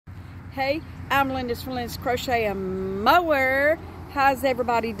Hey, I'm Linda's from Linda's Crochet and Mower. How's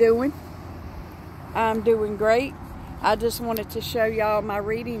everybody doing? I'm doing great. I just wanted to show y'all my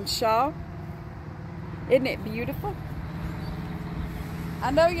reading shawl. Isn't it beautiful?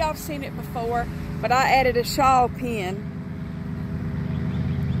 I know y'all have seen it before, but I added a shawl pin.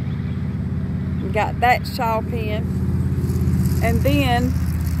 We got that shawl pin. And then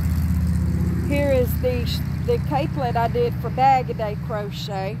here is the capelet I did for Bag-A-Day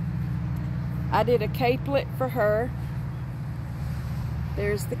Crochet. I did a capelet for her.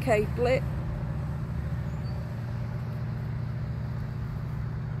 There's the capelet.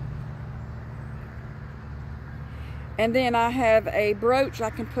 And then I have a brooch I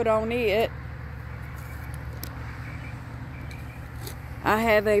can put on it. I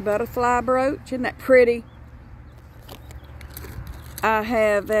have a butterfly brooch. Isn't that pretty? I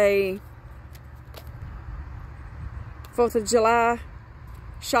have a 4th of July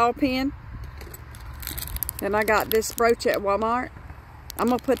shawl pin. And I got this brooch at Walmart. I'm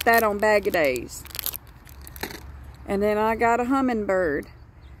going to put that on Bag-A-Days. And then I got a hummingbird.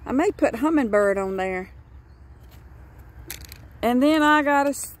 I may put hummingbird on there. And then I got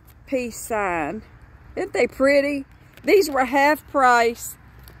a peace sign. Isn't they pretty? These were half price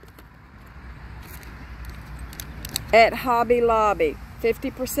at Hobby Lobby.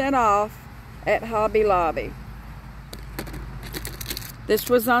 50% off at Hobby Lobby. This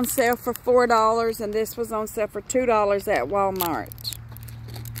was on sale for $4 and this was on sale for $2 at Walmart.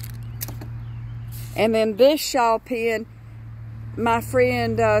 And then this shawl pin, my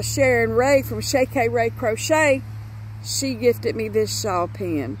friend Sharon Ray from Crochet Ray Crochet, she gifted me this shawl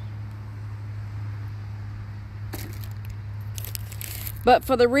pin. But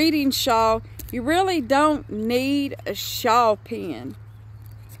for the reading shawl, you really don't need a shawl pin.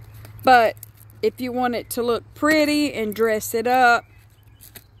 But if you want it to look pretty and dress it up,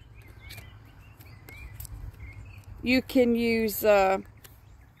 you can use a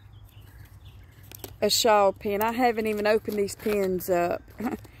shawl pin. I haven't even opened these pins up.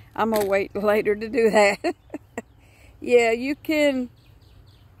 I'm going to wait later to do that. Yeah, you can.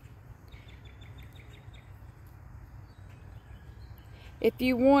 If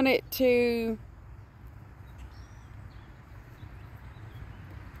you want it to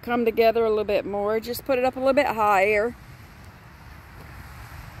come together a little bit more, just put it up a little bit higher.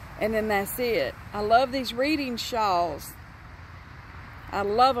 And then that's it. I love these reading shawls. I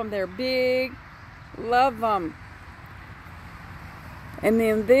love them. They're big. Love them. And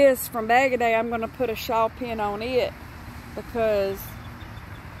then this from Bag-A-Day, I'm going to put a shawl pin on it because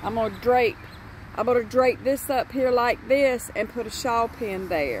I'm going to drape this up here like this and put a shawl pin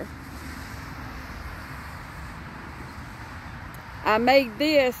there. I made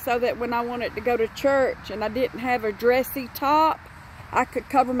this so that when I wanted to go to church and I didn't have a dressy top, I could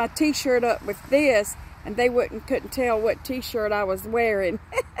cover my t-shirt up with this and they couldn't tell what t-shirt I was wearing.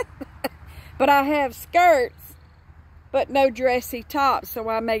 But I have skirts, but no dressy top, so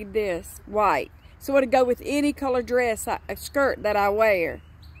I made this white. So it'll go with any color dress, a skirt that I wear.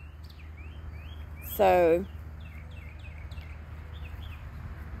 So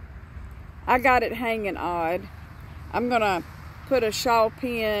I got it hanging odd. I'm gonna put a shawl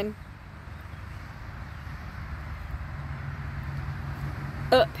pin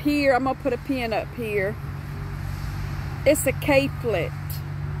up here. I'm gonna put a pin up here. It's a capelet.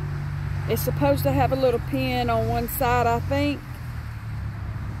 It's supposed to have a little pin on one side, I think,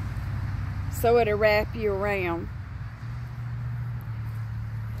 so it'll wrap you around.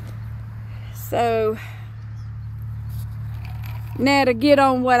 So now to get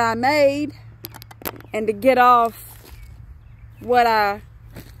on what I made and to get off what I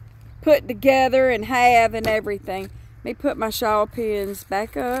put together and have and everything, let me put my shawl pins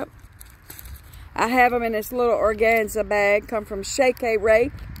back up. I have them in this little organza bag, come from Crochet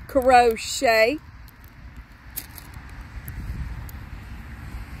Ray Crochet.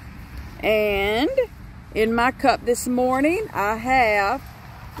 And in my cup this morning, I have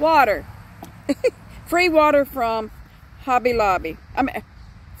water. Free water from Hobby Lobby. I mean,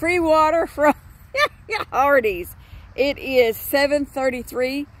 free water from Hardee's. It is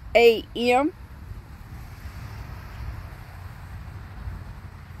 7:33 a.m.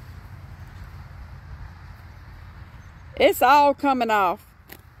 It's all coming off.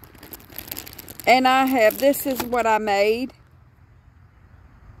 And I have, this is what I made.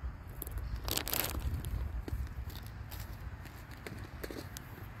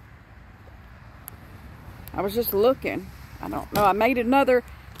 I was just looking. I don't know. I made another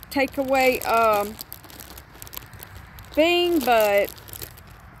takeaway thing, but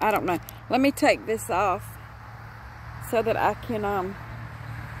I don't know. Let me take this off so that I can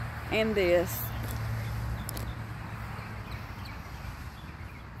and this.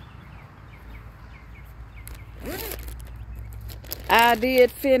 I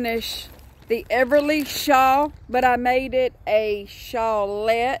did finish the Everly shawl, but I made it a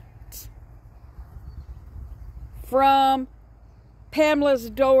shawlette from Pamela's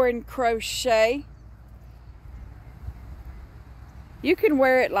Door and Crochet. You can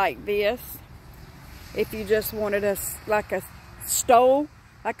wear it like this if you just wanted like a stole,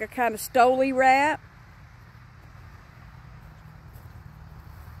 like a kind of stoley wrap.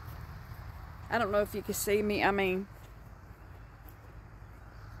 I don't know if you can see me,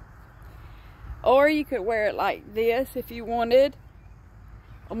 or you could wear it like this if you wanted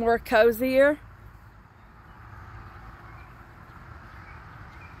a more cozier.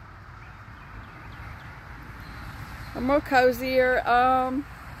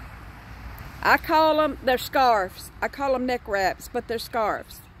 I call them, they're scarves. I call them neck wraps, but they're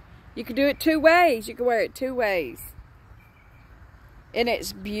scarves. You can do it two ways. You can wear it two ways. And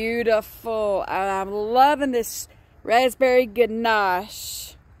it's beautiful. I'm loving this raspberry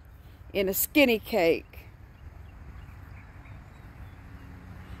ganache in a skinny cake.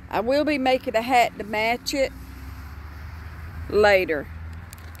 I will be making a hat to match it later.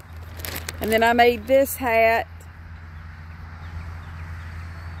 And then I made this hat.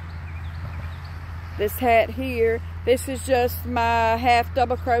 This hat here. This is just my half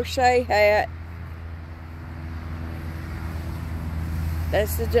double crochet hat.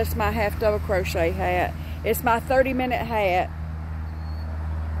 This is just my half double crochet hat. It's my 30-minute hat.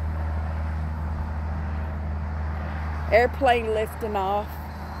 Airplane lifting off.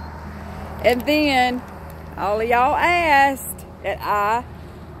 And then all of y'all asked, and I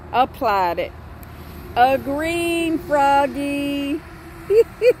applied it. A green froggy.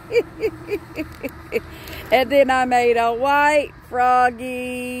 And then I made a white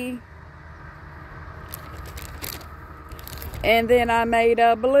froggy. And then I made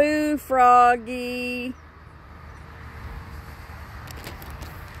a blue froggy.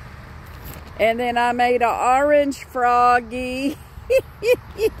 And then I made an orange froggy.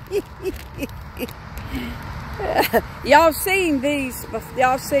 Y'all seen these,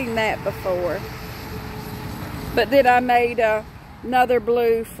 y'all seen that before. But then I made another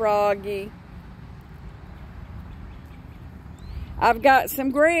blue froggy. I've got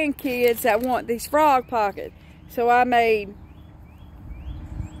some grandkids that want these frog pockets. So I made,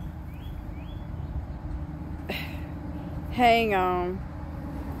 hang on.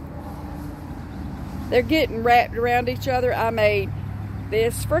 They're getting wrapped around each other. I made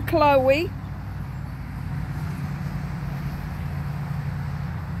this for Chloe.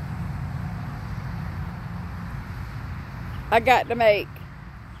 I got to make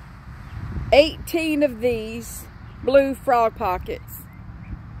 18 of these blue frog pockets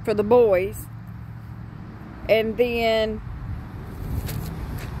for the boys. And then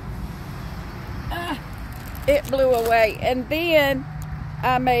it blew away. And then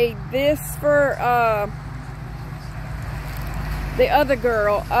I made this for the other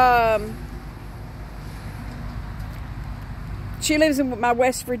girl. She lives in my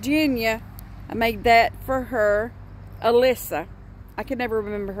West Virginia. I made that for her. Alyssa. I can never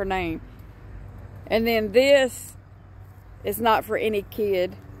remember her name. And then this is not for any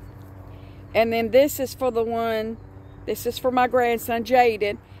kid. And then this is for the one, this is for my grandson,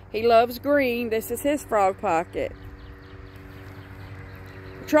 Jaden. He loves green. This is his frog pocket.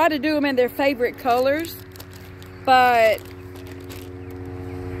 I try to do them in their favorite colors, but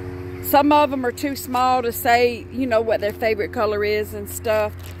some of them are too small to say, you know, what their favorite color is and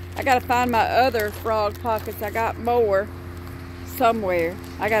stuff. I gotta find my other frog pockets. I got more somewhere.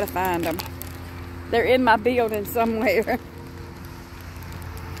 I gotta find them. They're in my building somewhere.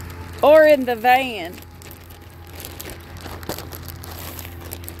 Or in the van.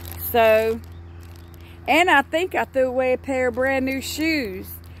 So, and I think I threw away a pair of brand new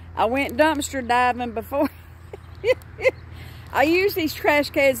shoes. I went dumpster diving before. I use these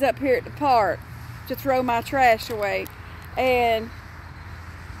trash cans up here at the park to throw my trash away. And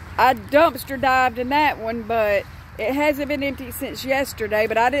I dumpster dived in that one, but it hasn't been empty since yesterday.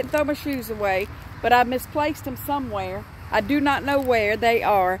 But I didn't throw my shoes away, but I misplaced them somewhere. I do not know where they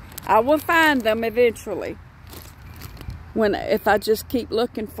are. I will find them eventually. If I just keep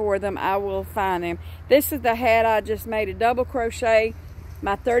looking for them, I will find them. This is the hat I just made, a double crochet,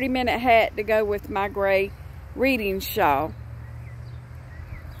 my 30-minute hat to go with my gray reading shawl.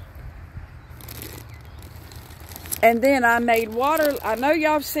 And then I made water. I know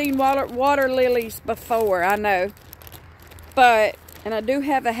y'all have seen water lilies before, I know. And I do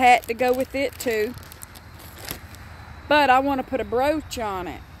have a hat to go with it too. But I want to put a brooch on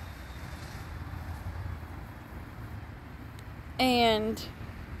it. And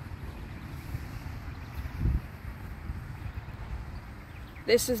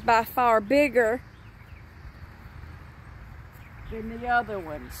this is by far bigger than the other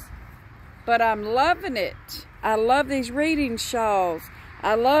ones. But I'm loving it. I love these reading shawls.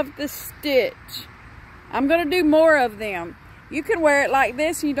 I love the stitch. I'm going to do more of them. You can wear it like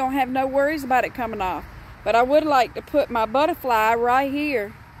this and you don't have no worries about it coming off. But I would like to put my butterfly right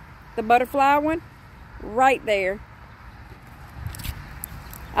here. The butterfly one right there.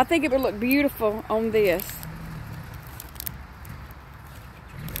 I think it would look beautiful on this.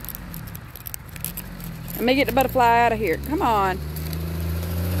 Let me get the butterfly out of here. Come on.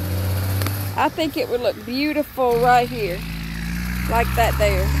 I think it would look beautiful right here. Like that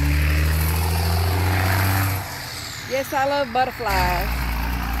there. Yes, I love butterflies.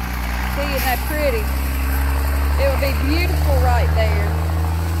 See, isn't that pretty? It would be beautiful right there.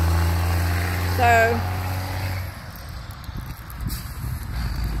 So,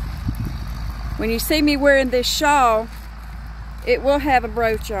 when you see me wearing this shawl, it will have a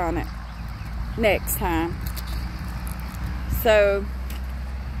brooch on it next time. So,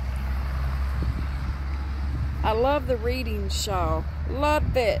 I love the reading shawl.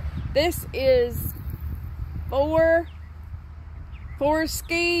 Love it. This is four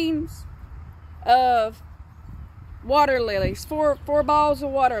skeins of water lilies. Four balls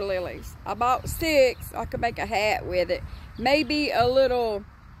of water lilies. I bought 6. I could make a hat with it. Maybe a little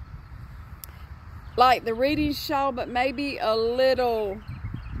like the reading shawl, but maybe a little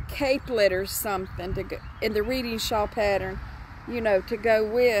capelet or something to go in the reading shawl pattern, you know, to go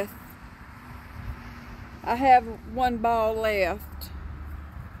with. I have 1 ball left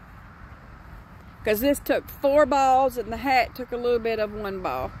because this took 4 balls and the hat took a little bit of 1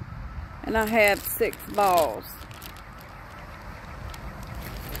 ball, and I have 6 balls.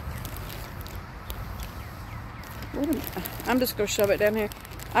 I'm just gonna shove it down here.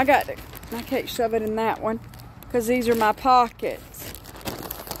 I can't shove it in that one because these are my pockets.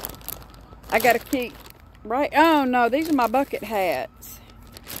 I gotta keep right. Oh no, these are my bucket hats.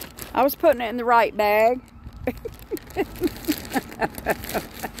 I was putting it in the right bag.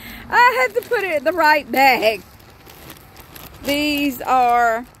 I had to put it in the right bag. These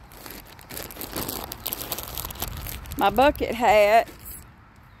are my bucket hats.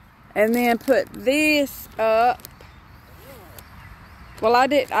 And then put this up. Well,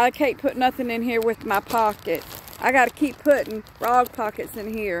 I can't put nothing in here with my pocket. I got to keep putting frog pockets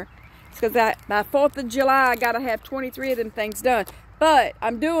in here. It's because by 4th of July, I got to have 23 of them things done. But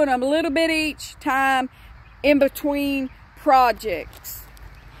I'm doing them a little bit each time in between projects.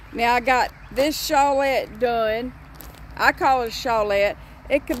 Now, I got this shawlette done. I call it a shawlette.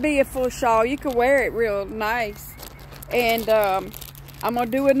 It could be a full shawl. You could wear it real nice. And I'm going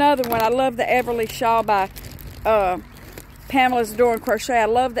to do another one. I love the Everly shawl by Pamela's Door and Crochet. I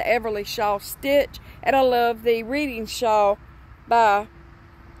love the Everly shawl stitch. And I love the reading shawl by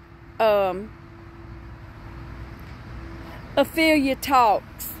Ophelia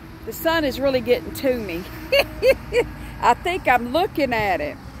Talks. The sun is really getting to me. I think I'm looking at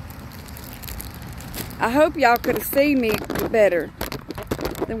it. I hope y'all could have seen me better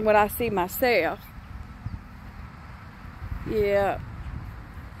than what I see myself. Yeah.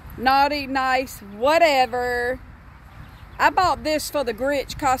 Naughty, nice, whatever. I bought this for the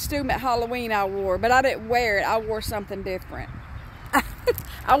Grinch costume at Halloween I wore, but I didn't wear it. I wore something different.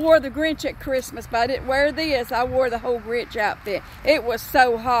 I wore the Grinch at Christmas, but I didn't wear this. I wore the whole Grinch outfit. It was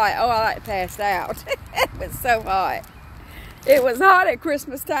so hot. Oh, I like passed out. It was so hot. It was hot at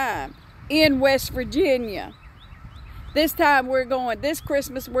Christmas time in West Virginia. This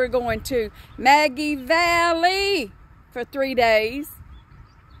Christmas we're going to Maggie Valley for 3 days.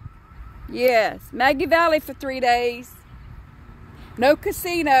 Yes, Maggie Valley for 3 days. No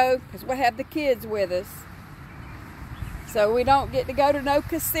casino, because we'll have the kids with us. So we don't get to go to no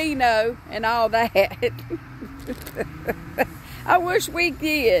casino and all that. I wish we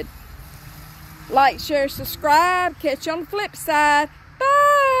did. Like, share, subscribe. Catch you on the flip side.